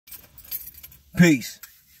Peace.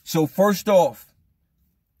 So first off,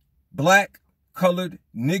 black, colored,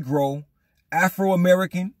 Negro,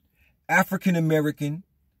 Afro-American, African-American,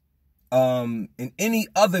 and any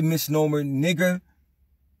other misnomer, nigger,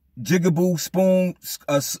 jigaboo, spoon,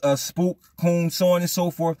 spook, coon, so on and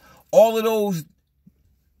so forth. All of those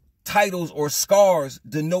titles or scars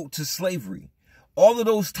denote to slavery. All of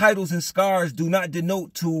those titles and scars do not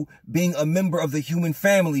denote to being a member of the human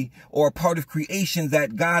family or a part of creation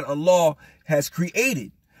that God Allah has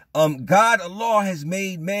created. God Allah has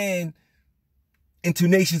made man into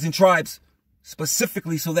nations and tribes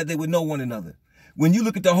specifically so that they would know one another. When you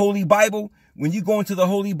look at the Holy Bible, when you go into the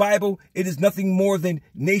Holy Bible, it is nothing more than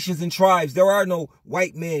nations and tribes. There are no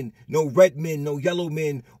white men, no red men, no yellow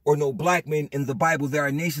men, or no black men in the Bible. There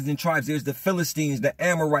are nations and tribes. There's the Philistines, the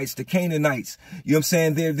Amorites, the Canaanites. You know what I'm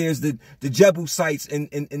saying? There's the Jebusites and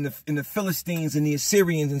the Philistines and the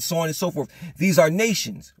Assyrians and so on and so forth. These are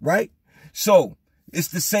nations, right? So it's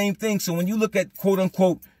the same thing. So when you look at, quote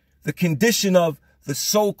unquote, the condition of the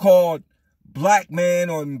so-called black man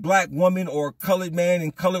or black woman or colored man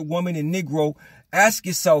and colored woman and Negro, ask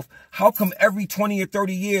yourself, how come every 20 or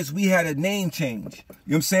 30 years we had a name change? You know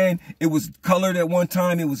what I'm saying? It was colored at one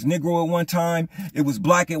time. It was Negro at one time. It was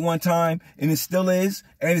black at one time. And it still is.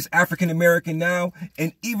 And it's African American now.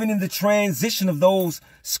 And even in the transition of those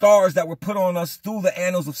scars that were put on us through the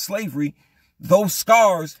annals of slavery, those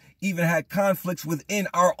scars even had conflicts within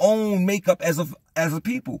our own makeup as a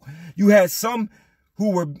people. You had some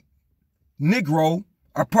who were Negro,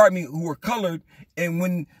 or pardon me, who were colored, and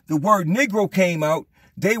when the word Negro came out,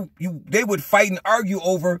 they would fight and argue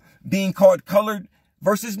over being called colored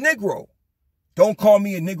versus Negro. Don't call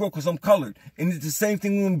me a Negro because I'm colored. And it's the same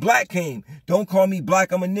thing when black came. Don't call me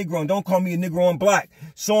black, I'm a Negro, and don't call me a Negro, I'm black.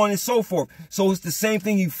 So on and so forth. So it's the same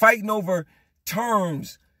thing. You fighting over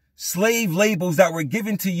terms, slave labels that were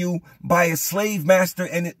given to you by a slave master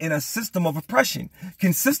and in a system of oppression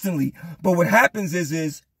consistently. But what happens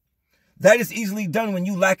is that is easily done when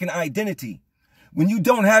you lack an identity. When you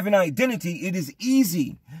don't have an identity, it is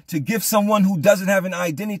easy to give someone who doesn't have an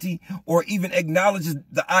identity or even acknowledges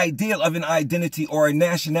the ideal of an identity or a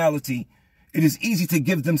nationality. It is easy to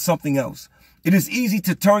give them something else. It is easy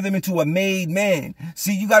to turn them into a made man.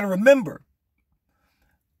 See, you got to remember,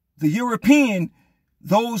 the European,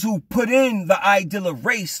 those who put in the ideal of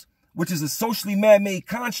race, which is a socially man-made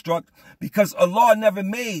construct, because God never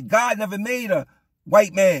made a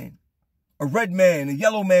white man, a red man, a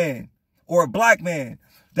yellow man, or a black man.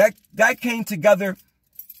 That came together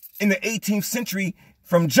in the 18th century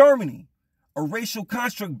from Germany, a racial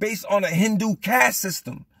construct based on a Hindu caste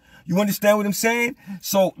system. You understand what I'm saying?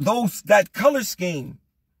 So that color scheme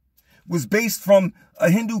was based from a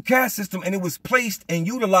Hindu caste system, and it was placed and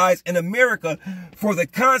utilized in America for the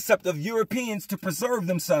concept of Europeans to preserve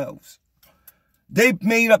themselves. They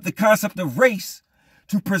made up the concept of race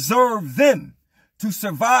to preserve them, to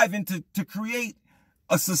survive, and to create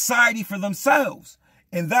a society for themselves.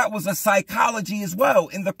 And that was a psychology as well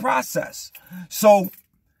in the process. So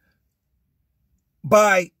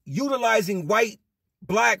by utilizing white,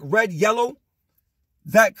 black, red, yellow,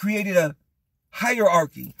 that created a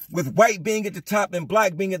hierarchy, with white being at the top and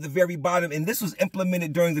black being at the very bottom. And this was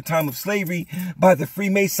implemented during the time of slavery by the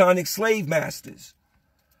Freemasonic slave masters.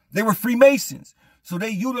 They were Freemasons, so they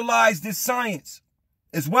utilized this science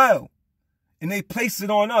as well. And they placed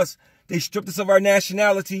it on us. They stripped us of our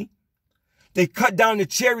nationality. They cut down the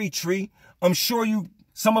cherry tree. I'm sure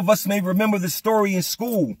some of us may remember the story in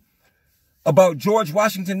school about George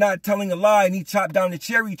Washington not telling a lie and he chopped down the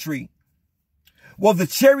cherry tree. Well, the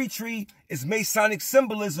cherry tree is Masonic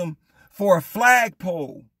symbolism for a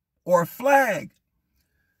flagpole or a flag.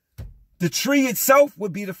 The tree itself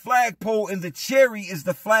would be the flagpole, and the cherry is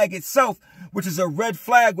the flag itself, which is a red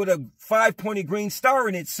flag with a 5-pointed green star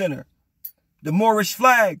in its center. The Moorish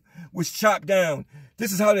flag was chopped down.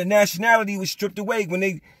 This is how the nationality was stripped away, when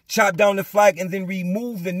they chopped down the flag and then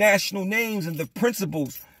removed the national names and the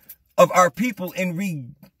principles of our people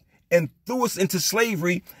and threw us into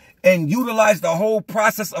slavery, and utilized the whole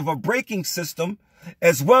process of a breaking system,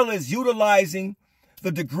 as well as utilizing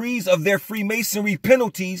the degrees of their Freemasonry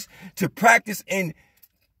penalties to practice and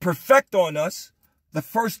perfect on us the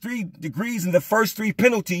first 3 degrees and the first 3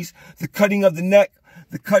 penalties: the cutting of the neck,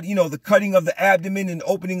 the cutting of the abdomen and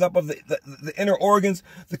opening up of the inner organs,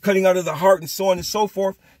 the cutting out of the heart, and so on and so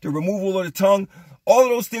forth, the removal of the tongue. All of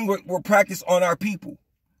those things were practiced on our people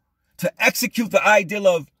to execute the ideal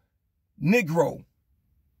of Negro,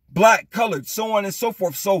 black, colored, so on and so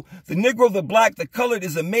forth. So the Negro, the black, the colored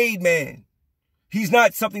is a made man. He's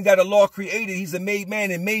not something that Allah created. He's a made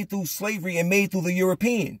man, and made through slavery and made through the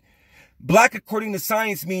European. Black, according to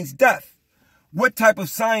science, means death. What type of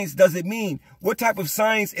science does it mean? What type of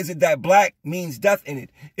science is it that black means death in it?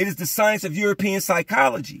 It is the science of European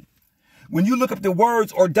psychology. When you look up the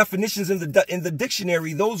words or definitions in the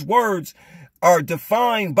dictionary, those words are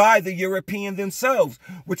defined by the European themselves,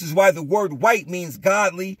 which is why the word white means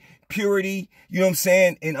godly, purity, you know what I'm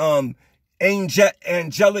saying, and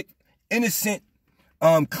angelic, innocent,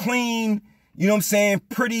 clean, you know what I'm saying,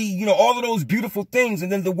 pretty, you know, all of those beautiful things.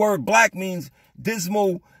 And then the word black means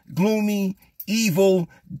dismal, gloomy, evil,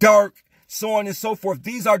 dark, so on and so forth.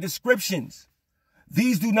 These are descriptions.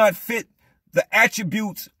 These do not fit the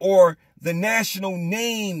attributes or the national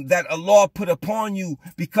name that Allah put upon you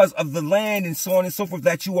because of the land and so on and so forth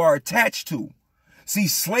that you are attached to. See,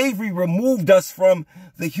 slavery removed us from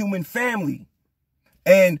the human family.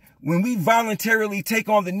 And when we voluntarily take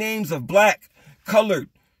on the names of black, colored,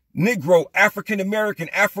 Negro, African-American,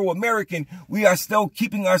 Afro-American, we are still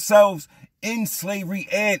keeping ourselves in slavery,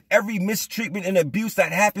 and every mistreatment and abuse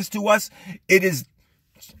that happens to us, it's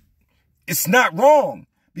not wrong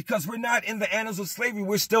because we're not in the annals of slavery.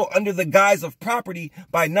 We're still under the guise of property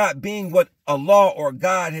by not being what Allah or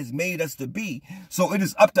God has made us to be. So it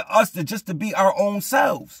is up to us to be our own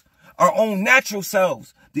selves, our own natural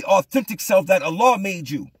selves, the authentic self that Allah made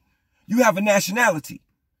you. You have a nationality.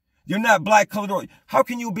 You're not black, colored, or how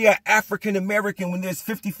can you be an African American when there's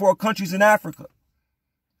 54 countries in Africa?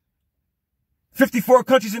 54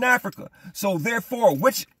 countries in Africa. So therefore,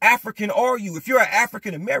 which African are you? If you're an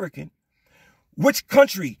African American, which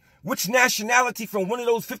country, which nationality from one of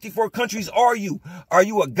those 54 countries are you? Are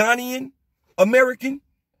you a Ghanaian American?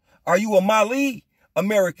 Are you a Mali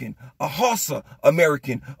American? A Hausa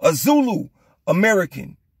American? A Zulu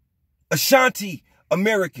American? Ashanti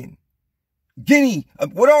American? Guinea?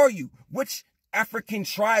 What are you? Which African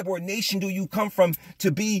tribe or nation do you come from to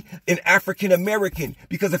be an African American?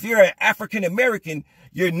 Because if you're an African American,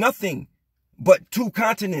 you're nothing but two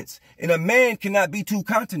continents. And a man cannot be two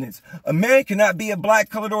continents. A man cannot be a black,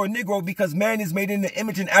 colored, or a Negro because man is made in the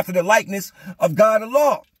image and after the likeness of God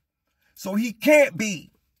Allah. So he can't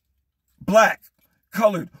be black,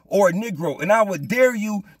 colored, or a Negro. And I would dare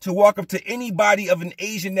you to walk up to anybody of an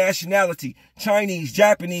Asian nationality, Chinese,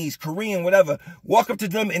 Japanese, Korean, whatever. Walk up to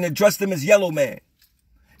them and address them as yellow man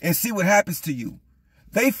and see what happens to you.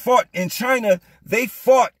 They fought in China. They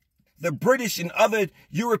fought the British and other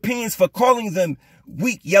Europeans for calling them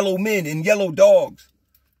weak yellow men and yellow dogs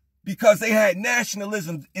because they had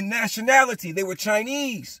nationalism and nationality. They were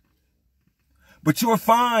Chinese. But you're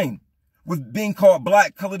fine with being called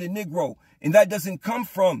black, colored, and Negro. And that doesn't come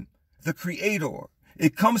from the creator.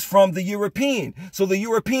 It comes from the European. So the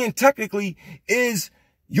European technically is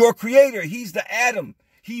your creator. He's the Adam.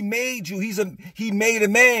 He made you. He made a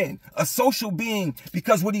man, a social being,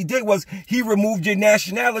 because what he did was he removed your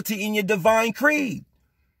nationality in your divine creed.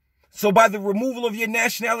 So by the removal of your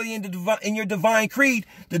nationality in your divine creed,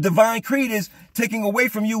 the divine creed is taking away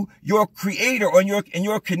from you your creator and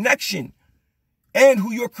your connection and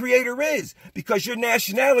who your creator is, because your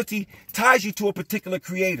nationality ties you to a particular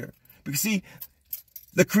creator. Because see,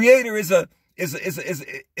 the creator is a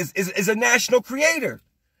national creator.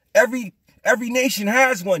 Every nation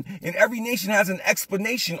has one, and every nation has an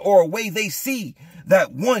explanation or a way they see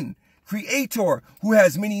that one creator who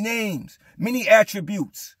has many names, many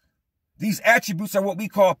attributes. These attributes are what we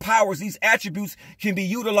call powers. These attributes can be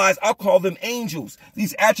utilized. I'll call them angels.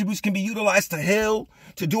 These attributes can be utilized to heal,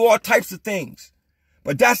 to do all types of things.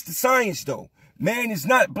 But that's the science, though. Man is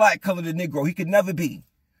not black, colored, or Negro. He could never be.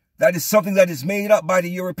 That is something that is made up by the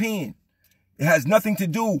European. It has nothing to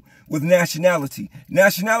do with nationality.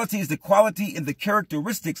 Nationality is the quality and the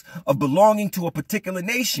characteristics of belonging to a particular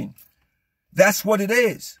nation. That's what it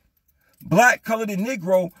is. Black, colored, and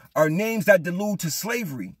Negro are names that delude to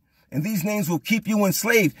slavery. And these names will keep you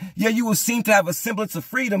enslaved. Yeah, you will seem to have a semblance of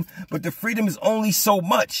freedom, but the freedom is only so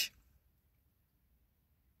much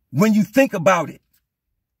when you think about it.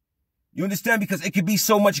 You understand? Because it could be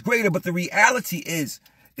so much greater, but the reality is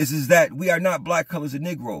that we are not black, colors, and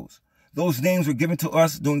Negroes. Those names were given to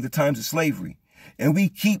us during the times of slavery. And we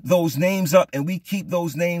keep those names up, and we keep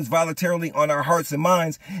those names voluntarily on our hearts and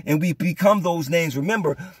minds, and we become those names.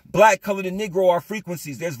 Remember, black, colored, and Negro are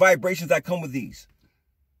frequencies. There's vibrations that come with these.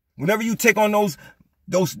 Whenever you take on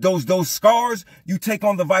those scars, you take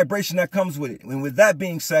on the vibration that comes with it. And with that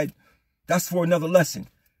being said, that's for another lesson.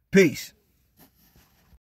 Peace.